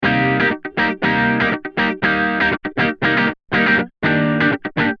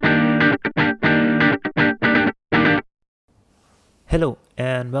Hello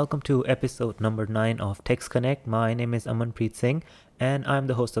and welcome to episode number 9 of Text Connect. My name is Amanpreet Singh and I'm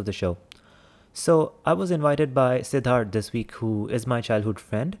the host of the show. So, I was invited by Siddharth this week, who is my childhood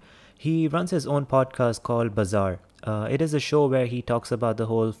friend. He runs his own podcast called Bazaar. It is a show where he talks about the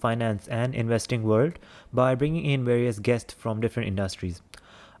whole finance and investing world by bringing in various guests from different industries.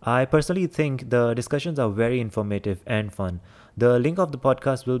 I personally think the discussions are very informative and fun. The link of the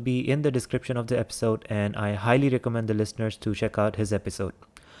podcast will be in the description of the episode, and I highly recommend the listeners to check out his episode.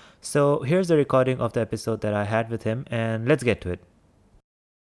 So, here's the recording of the episode that I had with him, and let's get to it.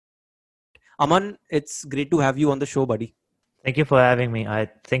 Aman, it's great to have you on the show, buddy. Thank you for having me. I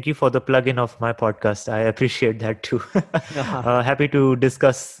thank you for the plug-in of my podcast. I appreciate that too. Happy to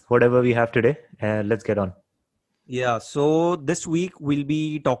discuss whatever we have today. Let's get on. Yeah, so this week we'll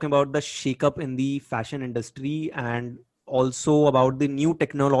be talking about the shakeup in the fashion industry and also about the new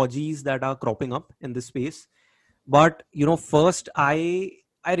technologies that are cropping up in this space. But first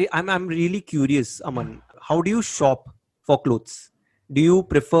I'm really curious, Aman. How do you shop for clothes? Do you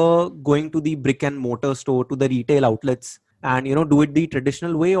prefer going to the brick and mortar store, to the retail outlets, and do it the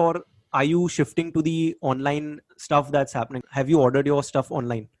traditional way, or are you shifting to the online stuff that's happening? Have you ordered your stuff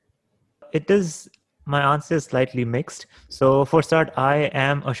online? It is My answer is slightly mixed. So for start, I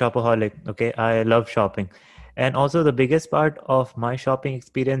am a shopaholic. Okay, I love shopping. And also the biggest part of my shopping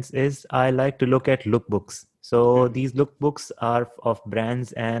experience is I like to look at lookbooks. So Hmm. these lookbooks are of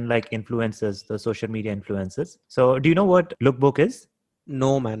brands and like influencers, the social media influencers. So do you know what lookbook is?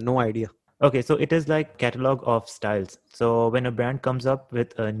 No, man, no idea. Okay, so it is like catalog of styles. So when a brand comes up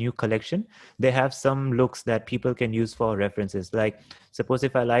with a new collection, they have some looks that people can use for references. Like suppose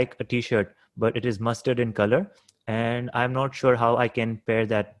if I like a t-shirt, but it is mustard in color, and I'm not sure how I can pair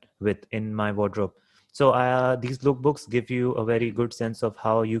that with in my wardrobe. So these lookbooks give you a very good sense of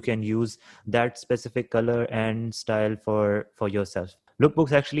how you can use that specific color and style for yourself.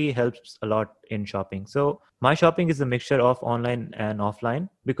 Lookbooks actually helps a lot in shopping. So my shopping is a mixture of online and offline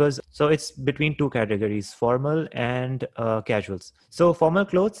because so it's between two categories, formal and casuals. So formal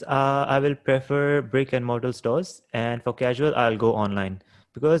clothes, I will prefer brick and mortar stores, and for casual, I'll go online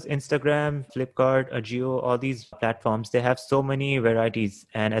because Instagram, Flipkart, Ajio, all these platforms, they have so many varieties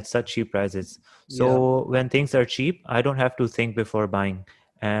and at such cheap prices. Yeah. So when things are cheap, I don't have to think before buying.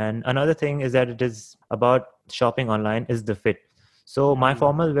 And another thing is that it is about shopping online is the fit. So my Hmm.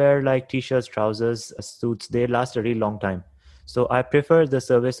 formal wear like t-shirts, trousers, suits, they last a really long time. So I prefer the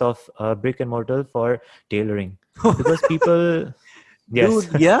service of brick and mortar for tailoring because people, yes,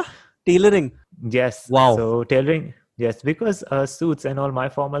 Dude, yeah, tailoring. yes. Wow. So tailoring, yes, because suits and all my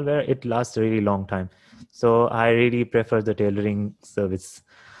formal wear, it lasts a really long time. So I really prefer the tailoring service.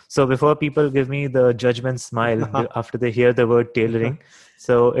 So before people give me the judgment smile after they hear the word tailoring,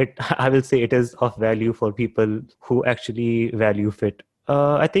 so it I will say it is of value for people who actually value fit.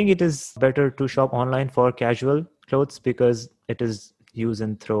 I think it is better to shop online for casual clothes because it is use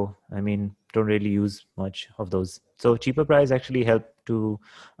and throw. I mean, don't really use much of those. So cheaper price actually help to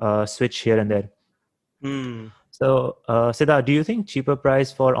switch here and there. Hmm. So, Siddha, do you think cheaper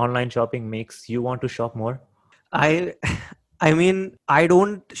price for online shopping makes you want to shop more? I I mean, I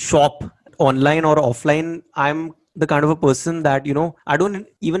don't shop online or offline. I'm the kind of a person that, I don't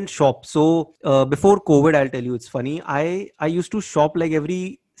even shop. So before COVID, I'll tell you, it's funny. I used to shop like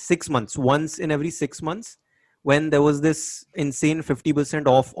every 6 months, once in every 6 months, when there was this insane 50%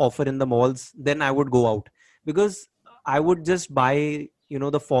 off offer in the malls. Then I would go out because I would just buy,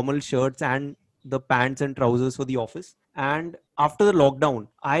 the formal shirts and the pants and trousers for the office. And after the lockdown,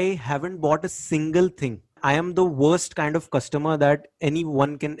 I haven't bought a single thing. I am the worst kind of customer that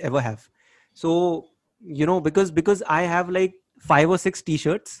anyone can ever have. So, because I have like 5 or 6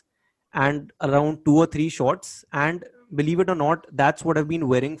 t-shirts and around 2 or 3 shorts, and believe it or not, that's what I've been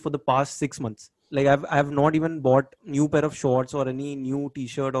wearing for the past 6 months. Like I've not even bought new pair of shorts or any new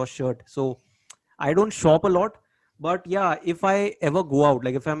t-shirt or shirt. So I don't shop a lot, but yeah, if I ever go out,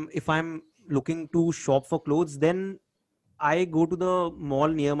 like if I'm looking to shop for clothes, then I go to the mall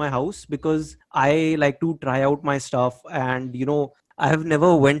near my house because I like to try out my stuff. And I have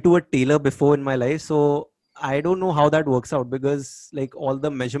never went to a tailor before in my life, so I don't know how that works out, because like all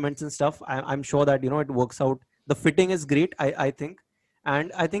the measurements and stuff, I'm sure that it works out. The fitting is great, I think.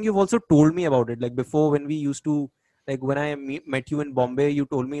 And I think you've also told me about it, like before, when we used to, like when I met you in Bombay, you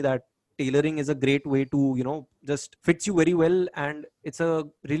told me that tailoring is a great way to just fits you very well, and it's a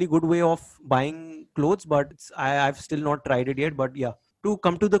really good way of buying clothes. But I've still not tried it yet. But yeah, to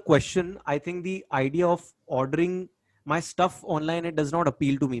come to the question, I think the idea of ordering my stuff online, it does not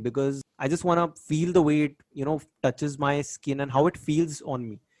appeal to me, because I just want to feel the way it touches my skin and how it feels on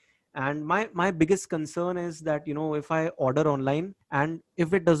me. And my biggest concern is that, if I order online and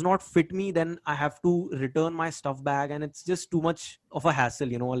if it does not fit me, then I have to return my stuff back, and it's just too much of a hassle,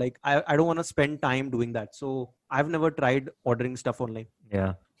 like I don't want to spend time doing that. So I've never tried ordering stuff online.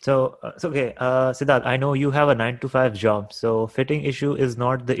 Yeah. So okay, Siddharth, I know you have a 9 to 5 job, so fitting issue is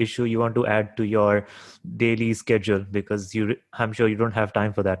not the issue you want to add to your daily schedule because I'm sure you don't have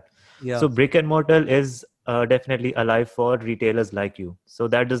time for that. Yeah. So brick and mortar is definitely alive for retailers like you. So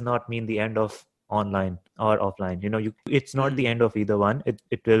that does not mean the end of online or offline. It's not the end of either one.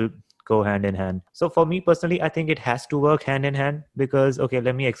 It will go hand in hand. So for me personally, I think it has to work hand in hand because, okay,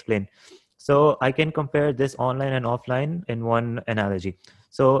 let me explain. So I can compare this online and offline in one analogy.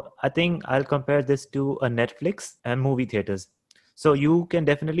 So I think I'll compare this to a Netflix and movie theaters. So you can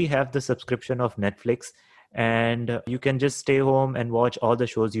definitely have the subscription of Netflix and you can just stay home and watch all the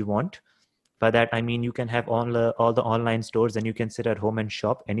shows you want. By that, I mean you can have all the online stores and you can sit at home and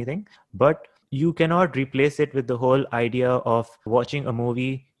shop anything. But you cannot replace it with the whole idea of watching a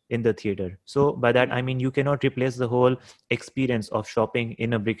movie in the theater. So by that, I mean you cannot replace the whole experience of shopping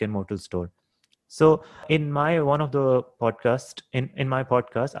in a brick and mortar store. So in my one of the podcast in my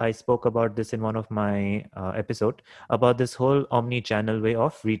podcast, I spoke about this in one of my episode about this whole omni-channel way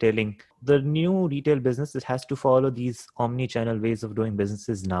of retailing. The new retail business, it has to follow these omni-channel ways of doing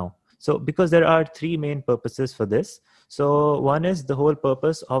businesses now. So because there are three main purposes for this. So one is the whole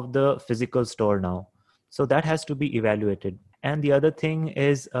purpose of the physical store now. So that has to be evaluated. And the other thing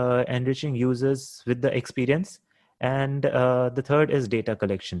is enriching users with the experience. And the third is data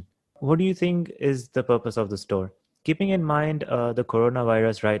collection. What do you think is the purpose of the store? Keeping in mind the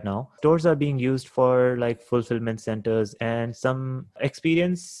coronavirus right now, stores are being used for like fulfillment centers, and some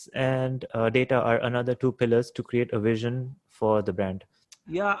experience and data are another two pillars to create a vision for the brand.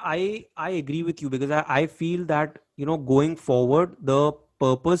 Yeah, I agree with you, because I feel that, going forward, the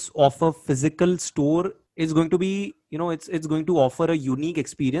purpose of a physical store is going to be, it's going to offer a unique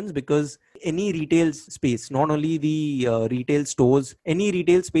experience, because any retail space, not only the retail stores, any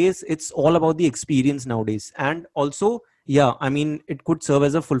retail space, it's all about the experience nowadays. And also, yeah, I mean, it could serve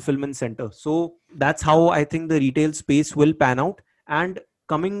as a fulfillment center. So that's how I think the retail space will pan out. And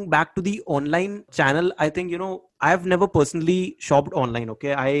coming back to the online channel, I think, I've never personally shopped online.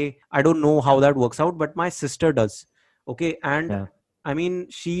 Okay, I don't know how that works out, but my sister does. Okay, and Yeah. I mean,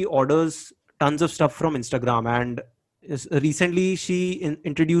 she orders tons of stuff from Instagram, and recently she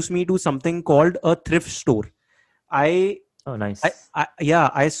introduced me to something called a thrift store. I, Oh, nice.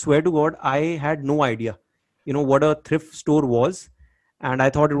 yeah, I swear to God, I had no idea, what a thrift store was, and I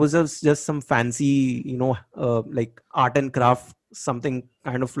thought it was just some fancy, like art and craft, something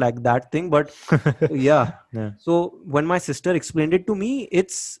kind of like that thing. But yeah. Yeah. So when my sister explained it to me,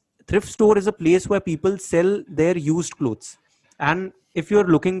 it's thrift store is a place where people sell their used clothes. And if you're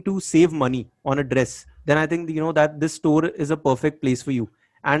looking to save money on a dress, then I think, that this store is a perfect place for you.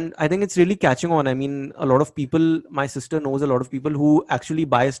 And I think it's really catching on. I mean, a lot of people, my sister knows a lot of people who actually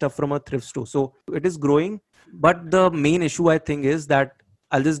buy stuff from a thrift store. So it is growing. But the main issue, I think, is that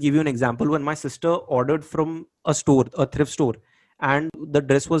I'll just give you an example. When my sister ordered from a store, a thrift store, and the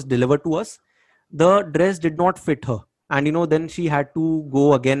dress was delivered to us, the dress did not fit her. And then she had to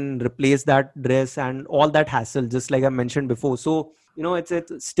go again, replace that dress, and all that hassle, just like I mentioned before. So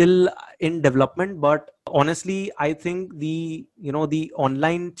it's still in development, but honestly, I think the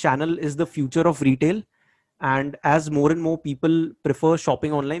online channel is the future of retail. And as more and more people prefer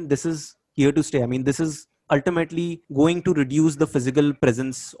shopping online, this is here to stay. I mean, this is ultimately going to reduce the physical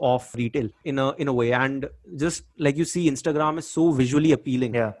presence of retail in a way. And just like you see, Instagram is so visually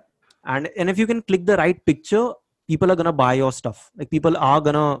appealing. Yeah. And if you can click the right picture, people are gonna buy your stuff. Like, people are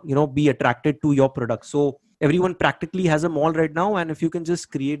gonna be attracted to your product. So everyone practically has a mall right now, and if you can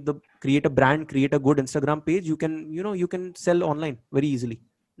just create a brand, create a good Instagram page, you can sell online very easily.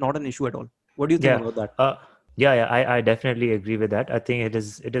 Not an issue at all. What do you think Yeah. about that? Yeah, I definitely agree with that. I think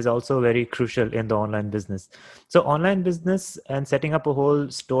it is also very crucial in the online business. So online business and setting up a whole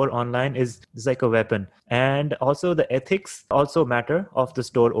store online is like a weapon. And also the ethics also matter of the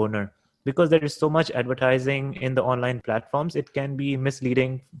store owner, because there is so much advertising in the online platforms. It can be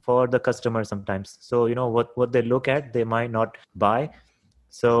misleading for the customer sometimes. So what they look at, they might not buy.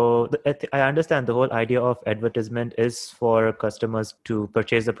 So I understand the whole idea of advertisement is for customers to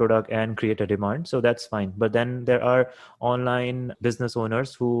purchase the product and create a demand. So that's fine. But then there are online business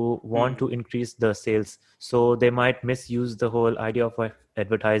owners who want to increase the sales. So they might misuse the whole idea of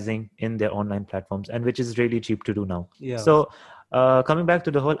advertising in their online platforms, and which is really cheap to do now. Yeah. So coming back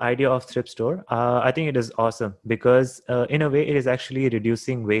to the whole idea of thrift store, I think it is awesome because in a way it is actually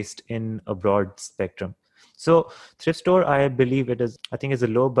reducing waste in a broad spectrum. So thrift store, I believe I think is a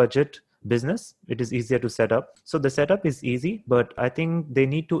low budget business. It is easier to set up. So the setup is easy, but I think they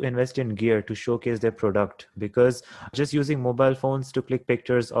need to invest in gear to showcase their product, because just using mobile phones to click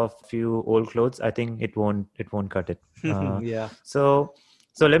pictures of few old clothes, I think it won't cut it. Yeah. So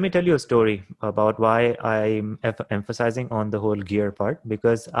so let me tell you a story about why I'm emphasizing on the whole gear part,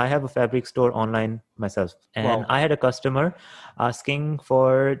 because I have a fabric store online myself, and Wow. I had a customer asking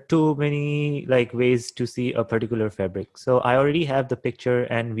for too many like ways to see a particular fabric. So I already have the picture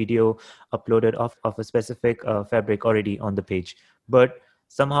and video uploaded of a specific fabric already on the page, but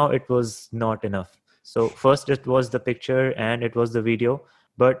somehow it was not enough. So first it was the picture and it was the video,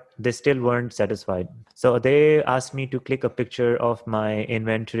 but they still weren't satisfied. So they asked me to click a picture of my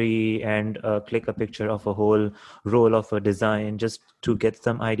inventory and click a picture of a whole roll of a design, just to get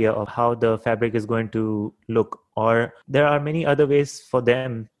some idea of how the fabric is going to look. Or there are many other ways for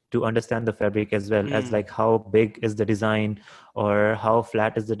them to understand the fabric as well, as Hmm. like how big is the design, or how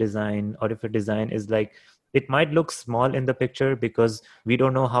flat is the design, or if a design is like, it might look small in the picture because we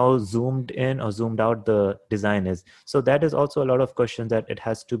don't know how zoomed in or zoomed out the design is. So that is also a lot of questions that it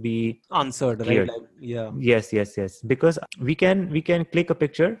has to be Answered, right? cleared. Like, yeah. Yes, yes, yes. Because we can click a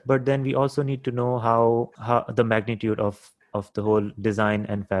picture, but then we also need to know how the magnitude of the whole design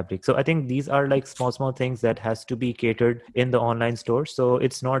and fabric. So I think these are like small things that has to be catered in the online store. So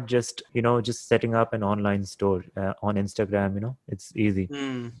it's not just just setting up an online store on Instagram. It's easy.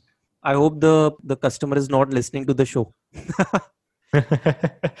 Hmm. I hope the customer is not listening to the show.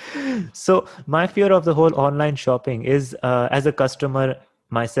 So my fear of the whole online shopping is, as a customer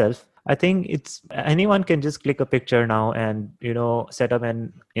myself, I think it's anyone can just click a picture now and set up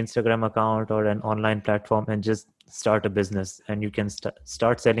an Instagram account or an online platform and just start a business, and you can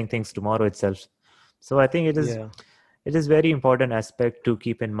start selling things tomorrow itself. So I think Yeah. it is very important aspect to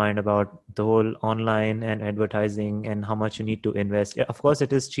keep in mind about the whole online and advertising and how much you need to invest. Yeah, of course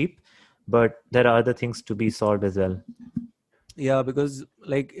it is cheap, but there are other things to be solved as well. Yeah, because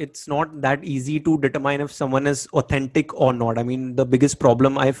like it's not that easy to determine if someone is authentic or not. I mean, the biggest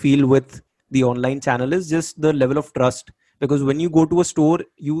problem I feel with the online channel is just the level of trust. Because when you go to a store,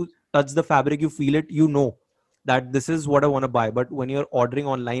 you touch the fabric, you feel it, you know that this is what I want to buy. But when you're ordering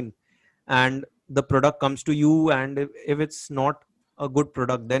online and the product comes to you, and if it's not a good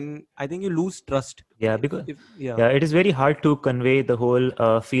product, then I think you lose trust. Yeah, because If yeah, yeah, it is very hard to convey the whole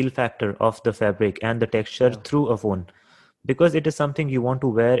feel factor of the fabric and the texture yeah. through a phone, because it is something you want to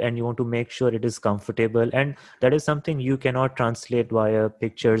wear and you want to make sure it is comfortable, and that is something you cannot translate via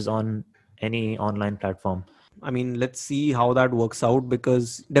pictures on any online platform. I mean, let's see how that works out,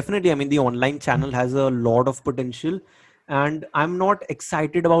 because definitely, I mean, the online channel has a lot of potential, and I'm not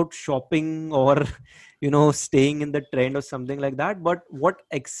excited about shopping or, staying in the trend or something like that. But what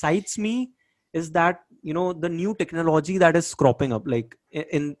excites me is that, the new technology that is cropping up, like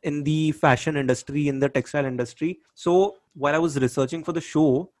in the fashion industry, in the textile industry. So while I was researching for the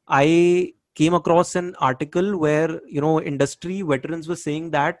show, I came across an article where, industry veterans were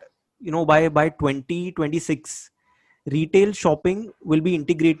saying that by 2026 retail shopping will be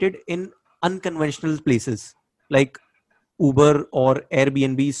integrated in unconventional places like Uber or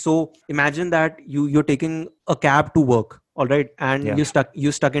Airbnb. So imagine that you're taking a cab to work, all right, and Yeah.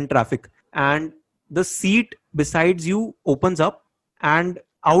 you're stuck in traffic, and the seat besides you opens up, and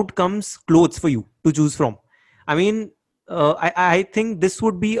out comes clothes for you to choose from. I mean, I think this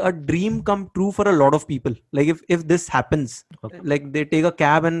would be a dream come true for a lot of people. Like if this happens, Okay. like they take a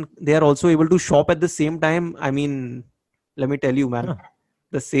cab and they are also able to shop at the same time. I mean, let me tell you, man, Oh,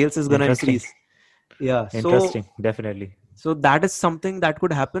 the sales is gonna interesting. increase. Yeah. Interesting, definitely. So that is something that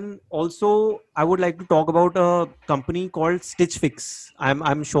could happen. Also, I would like to talk about a company called Stitch Fix.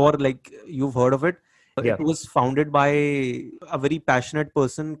 I'm sure like you've heard of it. It Yeah. was founded by a very passionate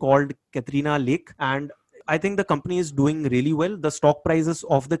person called Katrina Lake, and I think the company is doing really well. The stock price is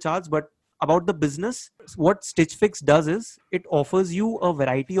off the charts, but about the business, what Stitch Fix does is it offers you a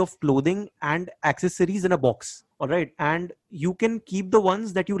variety of clothing and accessories in a box. All right, and you can keep the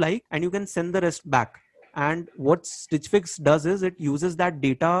ones that you like, and you can send the rest back. And what Stitch Fix does is it uses that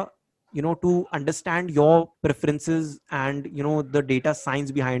data, to understand your preferences and the data science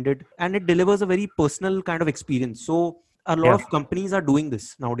behind it, and it delivers a very personal kind of experience. So a lot Yeah. of companies are doing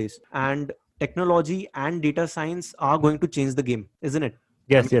this nowadays, and technology and data science are going to change the game, isn't it? I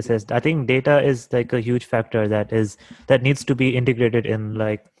Yes, mean, yes, yes. I think data is like a huge factor that needs to be integrated in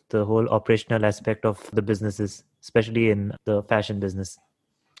like the whole operational aspect of the businesses, especially in the fashion business.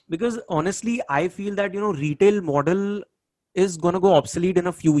 because honestly I feel that retail model is going to go obsolete in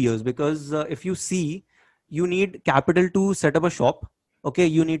a few years, because if you see, you need capital to set up a shop, okay,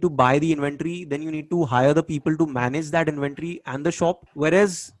 you need to buy the inventory, then you need to hire the people to manage that inventory and the shop.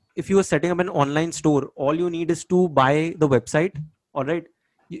 Whereas if you are setting up an online store, all you need is to buy the website. All right.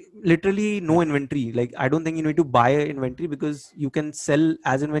 Literally no inventory. Like, I don't think you need to buy inventory, because you can sell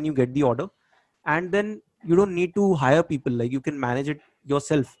as and when you get the order. And then you don't need to hire people. Like, you can manage it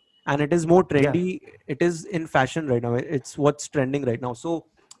yourself. And it is more Yeah. trendy. It is in fashion right now. It's what's trending right now. So,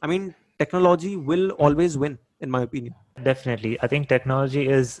 I mean, technology will always win, in my opinion. Definitely. I think technology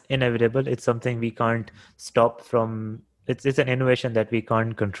is inevitable. It's something we can't stop from. It's an innovation that we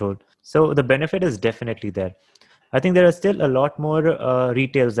can't control. So the benefit is definitely there. I think there are still a lot more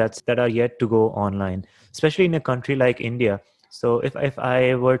retails that are yet to go online, especially in a country like India. So if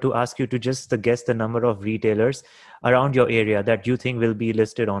I were to ask you to just guess the number of retailers around your area that you think will be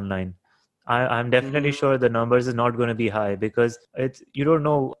listed online, I'm definitely Mhm. sure the numbers is not going to be high, because it's, you don't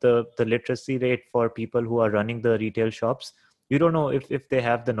know the literacy rate for people who are running the retail shops. You don't know if they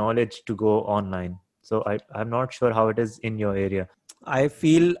have the knowledge to go online. So I'm not sure how it is in your area. I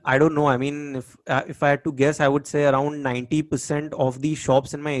feel, I don't know. I mean, if I had to guess, I would say around 90% of the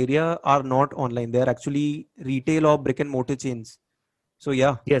shops in my area are not online. They're actually retail or brick and mortar chains. So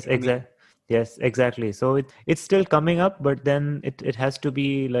yeah, Yes, I mean, yes, exactly. So it's still coming up, but then it has to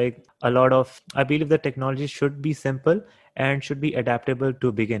be like a lot of, I believe the technology should be simple and should be adaptable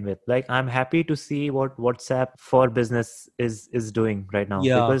to begin with. Like, I'm happy to see what WhatsApp for business is doing right now,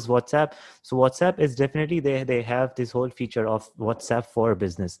 yeah. because WhatsApp is definitely, they have this whole feature of WhatsApp for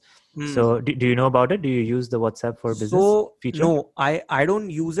business. Hmm. So do you know about it? Do you use the WhatsApp for business So feature? no, I don't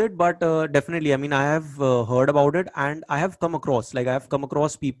use it, but definitely, I mean, I have heard about it, and I have come across, like, I have come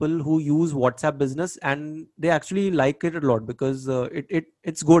across people who use WhatsApp Business, and they actually like it a lot, because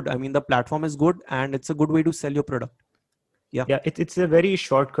it's good. I mean, the platform is good, and it's a good way to sell your product. Yeah. Yeah, it's a very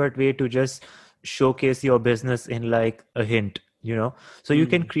shortcut way to just showcase your business in like a hint, so you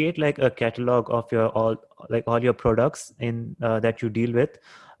can Hmm. create like a catalog of your all your products in that you deal with,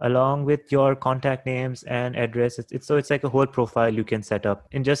 along with your contact names and address. It's like a whole profile you can set up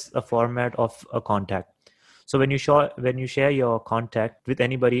in just a format of a contact. So when you share your contact with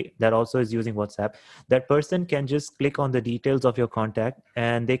anybody that also is using WhatsApp, that person can just click on the details of your contact,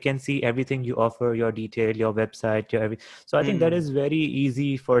 and they can see everything you offer, your detail, your website, your every. So I think that Hmm. is very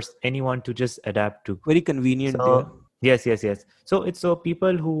easy for anyone to just adapt to. Very convenient. Yeah. So yes, yes, yes. So it's so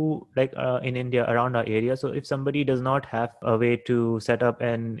people who like in India around our area. So if somebody does not have a way to set up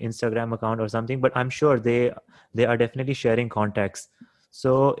an Instagram account or something, but I'm sure they are definitely sharing contacts.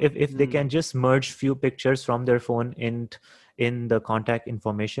 So if they Hmm. can just merge few pictures from their phone in the contact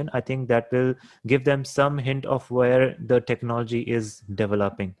information, I think that will give them some hint of where the technology is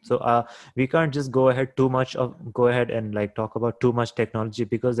developing. So we can't just go ahead and like talk about too much technology,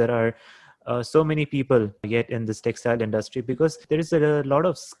 because there are so many people yet in this textile industry, because there's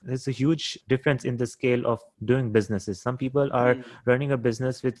a huge difference in the scale of doing businesses. Some people are Hmm. running a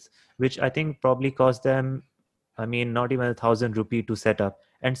business with which I think probably cost them, I mean, not even 1,000 rupee to set up.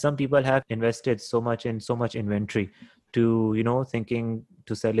 And some people have invested so much in so much inventory to, thinking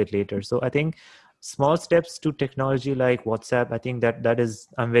to sell it later. So I think small steps to technology like WhatsApp, I think that is,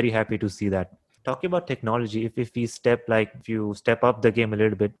 I'm very happy to see that. Talking about technology, if you step up the game a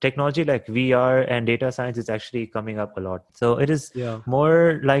little bit, technology like VR and data science is actually coming up a lot. So it is Yeah.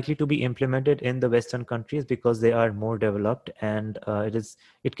 more likely to be implemented in the Western countries because they are more developed, and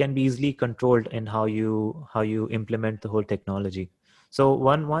it can be easily controlled in how you implement the whole technology. So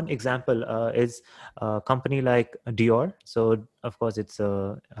one example is a company like Dior. So of course it's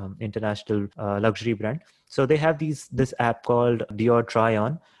a international luxury brand. So they have this app called Dior Try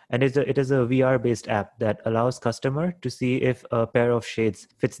On, and it is a VR based app that allows customer to see if a pair of shades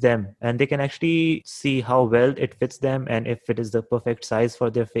fits them, and they can actually see how well it fits them and if it is the perfect size for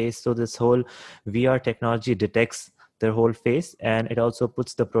their face. So this whole VR technology detects their whole face, and it also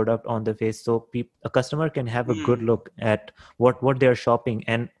puts the product on the face, so a customer can have a good Hmm. look at what they are shopping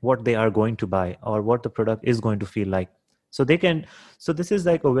and what they are going to buy, or what the product is going to feel like. So they can so this is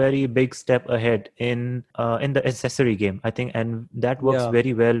like a very big step ahead in the accessory game, I think, and that works Yeah.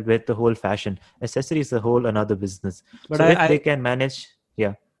 very well with the whole fashion. Accessory is a whole another business. But So if they I can manage,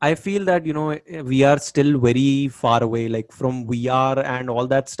 yeah. I feel that, we are still very far away, like, from VR and all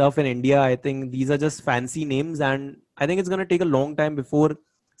that stuff in India. I think these are just fancy names, and I think it's going to take a long time before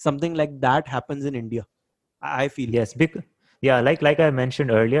something like that happens in India. I feel. Yes, yeah, like I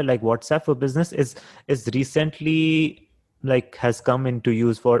mentioned earlier, like WhatsApp for business is recently like has come into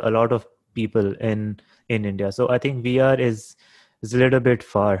use for a lot of people in India. So I think VR is is a little bit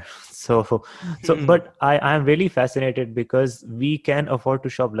far. So but I'm really fascinated because we can afford to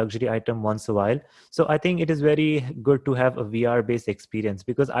shop luxury item once a while. So I think it is very good to have a VR based experience,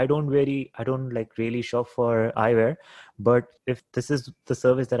 because I don't like really shop for eyewear, but if this is the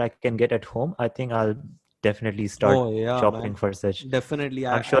service that I can get at home, I think I'll definitely start Oh yeah, shopping man. for such. Definitely.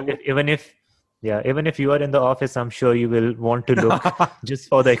 I'm I sure would. even if you are in the office, I'm sure you will want to look just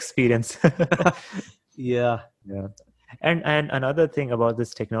for the experience. Yeah. Yeah. And another thing about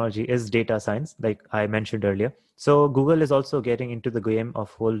this technology is data science, like I mentioned earlier. So Google is also getting into the game of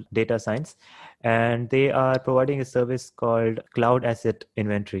whole data science, and they are providing a service called Cloud Asset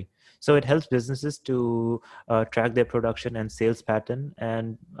Inventory. So it helps businesses to track their production and sales pattern,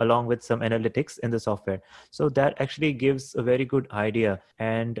 and along with some analytics in the software. So that actually gives a very good idea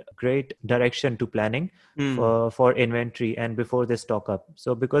and great direction to planning Hmm. for inventory and before they stock up.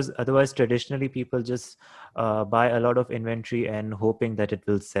 So because otherwise traditionally people just buy a lot of inventory and hoping that it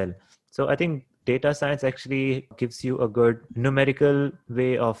will sell. So I think data science actually gives you a good numerical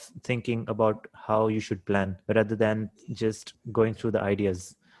way of thinking about how you should plan rather than just going through the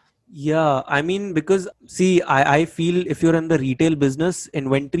ideas. Yeah, I mean, because see, I feel if you're in the retail business,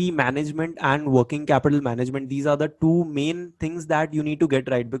 inventory management and working capital management, these are the two main things that you need to get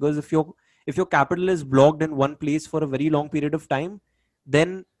right. Because if your capital is blocked in one place for a very long period of time,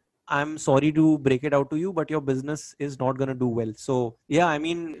 then I'm sorry to break it out to you, but your business is not gonna do well. So yeah, I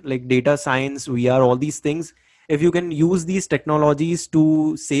mean, like data science, VR, all these things, if you can use these technologies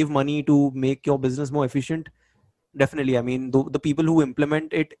to save money, to make your business more efficient, definitely. I mean, the people who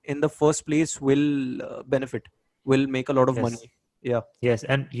implement it in the first place will benefit, will make a lot of Yes. money. Yeah. Yes,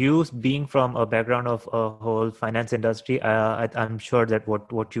 and you being from a background of a whole finance industry, I'm sure that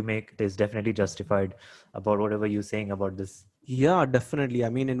what you make is definitely justified about whatever you're saying about this. Yeah, definitely. I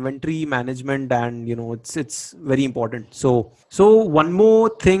mean, inventory management, and it's very important. So one more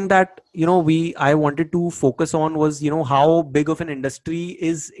thing that we I wanted to focus on was how big of an industry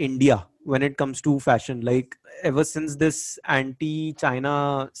is India when it comes to fashion. Like ever since this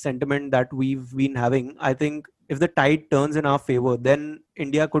anti-China sentiment that we've been having, I think if the tide turns in our favor, then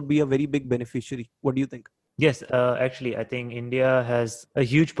India could be a very big beneficiary. What do you think? Yes, actually, I think India has a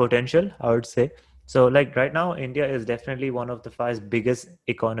huge potential, I would say. So, like right now, India is definitely one of the five biggest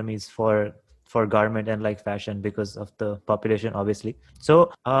economies for garment and like fashion because of the population, obviously.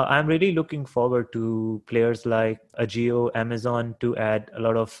 So, I'm really looking forward to players like Ajio, Amazon to add a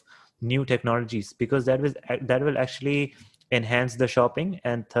lot of new technologies, because that will actually enhance the shopping,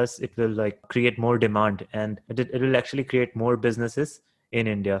 and thus it will like create more demand, and it will actually create more businesses in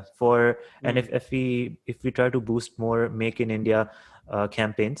India for. And Hmm. if we try to boost more make in India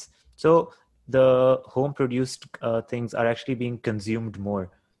campaigns, so the home produced things are actually being consumed more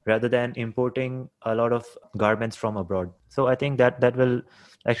rather than importing a lot of garments from abroad. So I think that will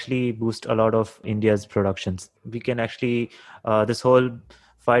actually boost a lot of India's productions. We can actually this whole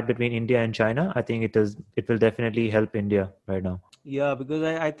fight between India and China, I think it will definitely help India right now. Yeah, because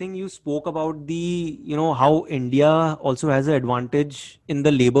I think you spoke about how India also has an advantage in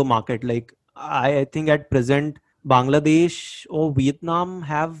the labor market. Like I think at present Bangladesh or Vietnam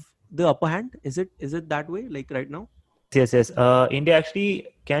have the upper hand. Is it that way? Like right now? Yes. India actually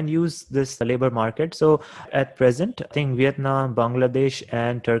can use this labor market. So at present, I think Vietnam, Bangladesh,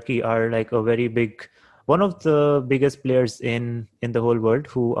 and Turkey are like a very big, one of the biggest players in the whole world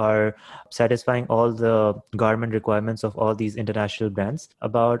who are satisfying all the garment requirements of all these international brands.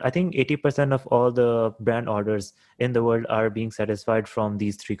 About I think 80% of all the brand orders in the world are being satisfied from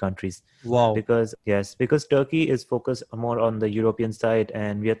these three countries. Wow. Because Turkey is focused more on the European side,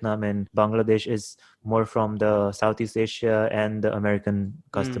 and Vietnam and Bangladesh is more from the Southeast Asia and the American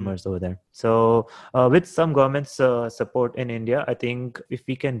Hmm. customers over there. So, with some government's support in India, I think if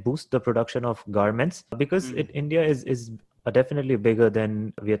we can boost the production of garments, because Hmm. India is definitely bigger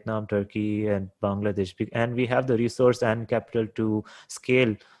than Vietnam, Turkey, and Bangladesh, and we have the resource and capital to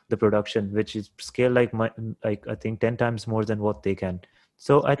scale the production, which is scale like I think 10 times more than what they can.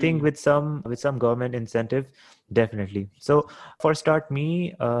 So I think Hmm. with some government incentive, definitely. So for start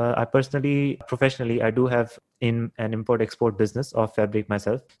me, I personally professionally I do have in an import export business of fabric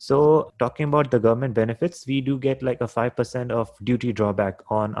myself. So talking about the government benefits, we do get like a 5% of duty drawback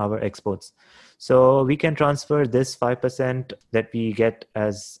on our exports. So we can transfer this 5% that we get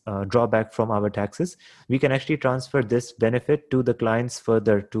as drawback from our taxes. We can actually transfer this benefit to the clients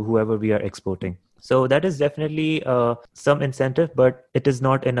further to whoever we are exporting. So that is definitely some incentive, but it is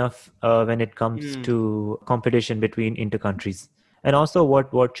not enough when it comes Hmm. to competition between inter countries. And also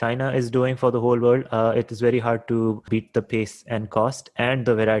what China is doing for the whole world, it is very hard to beat the pace and cost and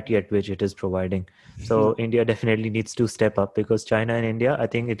the variety at which it is providing. So India definitely needs to step up, because China and India, I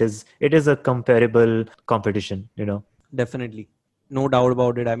think it is a comparable competition, you know. Definitely. No doubt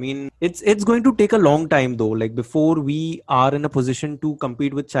about it. I mean, it's going to take a long time though. Like before we are in a position to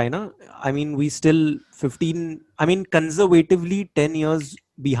compete with China, I mean, we still 15, I mean, conservatively 10 years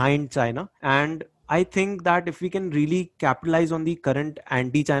behind China. And I think that if we can really capitalize on the current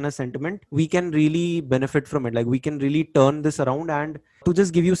anti-China sentiment, we can really benefit from it. Like we can really turn this around. And to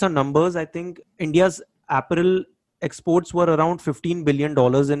just give you some numbers, I think India's apparel exports were around $15 billion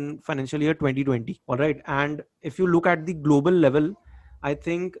in financial year 2020. All right. And if you look at the global level, I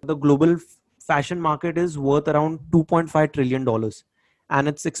think the global fashion market is worth around $2.5 trillion. And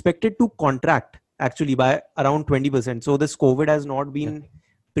it's expected to contract actually by around 20%. So this COVID has not been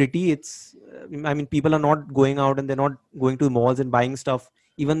pretty. I mean, people are not going out and they're not going to malls and buying stuff.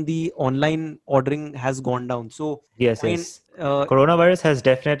 Even the online ordering has gone down. So, Yes, I mean, yes. Coronavirus has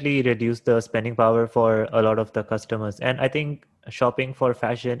definitely reduced the spending power for a lot of the customers. And I think shopping for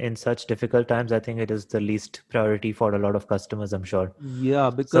fashion in such difficult times, I think it is the least priority for a lot of customers, I'm sure. yeah,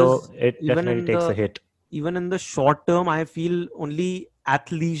 So because it even definitely in takes a the hit. even in the short term, I feel only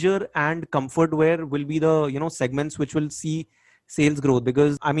athleisure and comfort wear will be the segments which will see sales growth,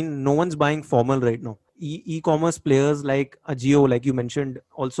 because I mean no one's buying formal right now. E-commerce players like Ajio, like you mentioned,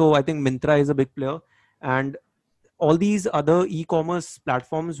 also I think Mintra is a big player, and all these other e-commerce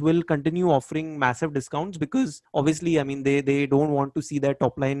platforms will continue offering massive discounts, because obviously I mean they don't want to see their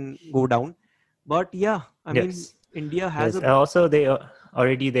top line go down. But yeah, I mean Yes. India has Yes. a Also, they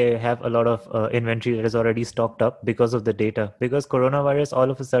have a lot of inventory that is already stocked up because of the data. Because coronavirus, all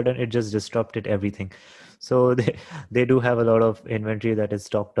of a sudden, it just disrupted everything. So they do have a lot of inventory that is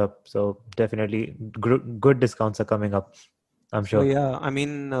stocked up. So definitely, good discounts are coming up, I'm So sure. yeah, I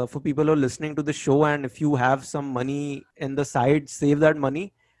mean, for people who are listening to the show, and if you have some money in the side, save that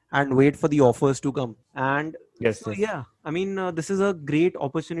money and wait for the offers to come. And Yes. so Yes. yeah, I mean, this is a great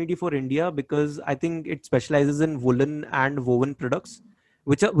opportunity for India, because I think it specializes in woolen and woven products,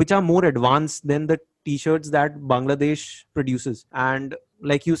 which are more advanced than the t-shirts that Bangladesh produces. And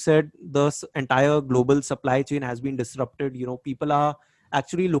like you said, the entire global supply chain has been disrupted. People are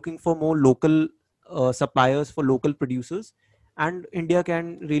actually looking for more local suppliers, for local producers, and India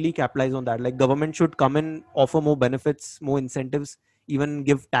can really capitalize on that. Like government should come in, offer more benefits, more incentives, even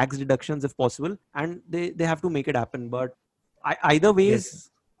give tax deductions if possible, and they have to make it happen. But I, either Yes. ways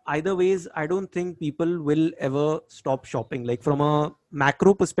either ways I don't think people will ever stop shopping. Like from a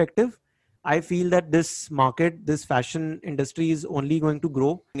macro perspective, I feel that this fashion industry is only going to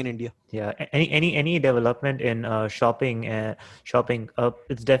grow in India. Yeah, any development in shopping,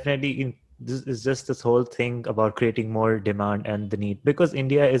 it's definitely this is just this whole thing about creating more demand and the need, because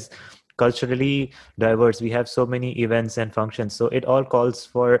India is culturally diverse. We have so many events and functions, so it all calls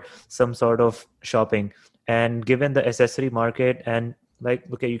for some sort of shopping. And given the accessory market, and like,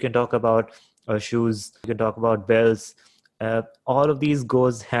 okay, you can talk about shoes, you can talk about belts, all of these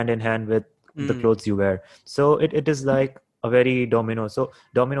goes hand in hand with the Mm, clothes you wear. So it is like a very domino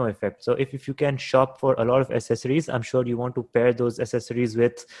effect. So if you can shop for a lot of accessories, I'm sure you want to pair those accessories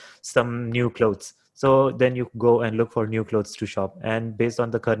with some new clothes. So then you go and look for new clothes to shop. And based on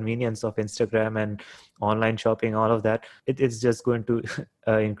the convenience of Instagram and online shopping, all of that, it's just going to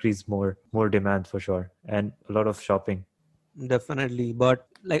increase more demand for sure, and a lot of shopping. definitely. But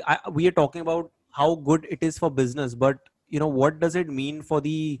like we are talking about how good it is for business, but what does it mean for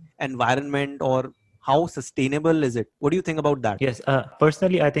the environment, or how sustainable is it? What do you think about that? Yes,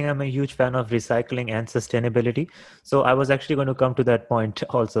 personally, I think I'm a huge fan of recycling and sustainability. So I was actually going to come to that point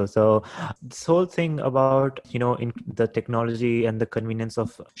also. So this whole thing about, in the technology and the convenience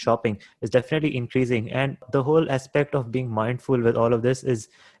of shopping is definitely increasing. And the whole aspect of being mindful with all of this is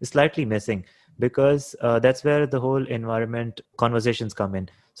slightly missing, because that's where the whole environment conversations come in.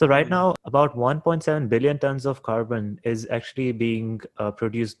 So right Mm, now, about 1.7 billion tons of carbon is actually being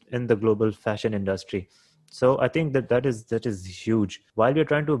produced in the global fashion industry. So I think that is huge. While we're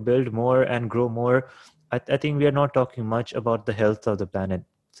trying to build more and grow more, I think we are not talking much about the health of the planet.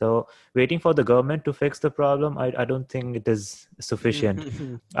 So waiting for the government to fix the problem, I don't think it is sufficient.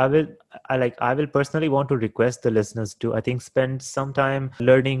 mm. I will I will personally want to request the listeners to, I think, spend some time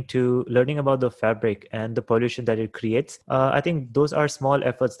learning about the fabric and the pollution that it creates. I think those are small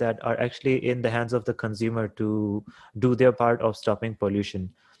efforts that are actually in the hands of the consumer to do their part of stopping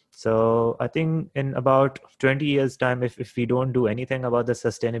pollution. So I think in about 20 years time, if we don't do anything about the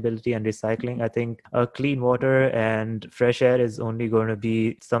sustainability and recycling, I think clean water and fresh air is only going to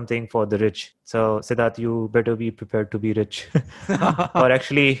be something for the rich. So Siddharth, you better be prepared to be rich. Or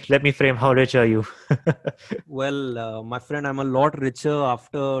actually, let me frame, how rich are you? Well, my friend, I'm a lot richer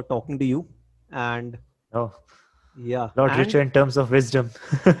after talking to you. And Oh, yeah, lot and richer in terms of wisdom.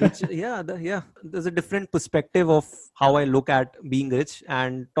 rich, yeah, there's a different perspective of how I look at being rich.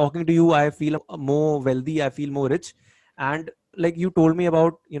 And talking to you, I feel more wealthy, I feel more rich. And like you told me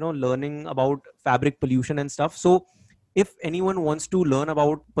about, learning about fabric pollution and stuff. So if anyone wants to learn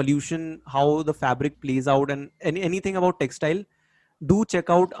about pollution, how the fabric plays out, and anything about textile, do check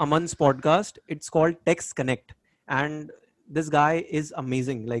out Aman's podcast. It's called Tex Connect, and this guy is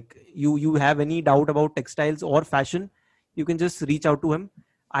amazing. Like you have any doubt about textiles or fashion, you can just reach out to him.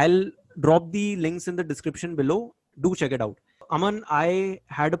 I'll drop the links in the description below. Do check it out. Aman, I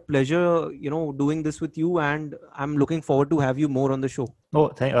had a pleasure, doing this with you, and I'm looking forward to have you more on the show. Oh,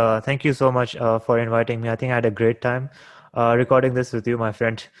 thank you so much for inviting me. I think I had a great time recording this with you, my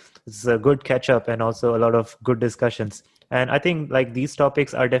friend. It's a good catch up and also a lot of good discussions. And I think like these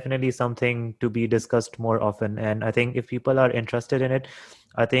topics are definitely something to be discussed more often. And I think if people are interested in it,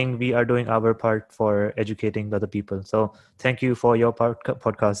 I think we are doing our part for educating the other people. So thank you for your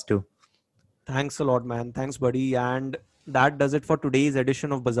podcast too. Thanks a lot, man. Thanks, buddy. And that does it for today's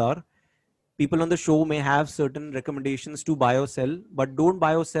edition of Bazaar. People on the show may have certain recommendations to buy or sell, but don't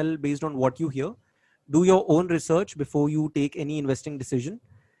buy or sell based on what you hear. Do your own research before you take any investing decision.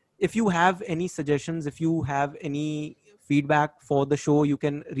 If you have any suggestions, if you have any feedback for the show, you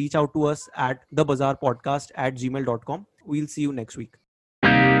can reach out to us at thebazarpodcast@gmail.com. We'll see you next week.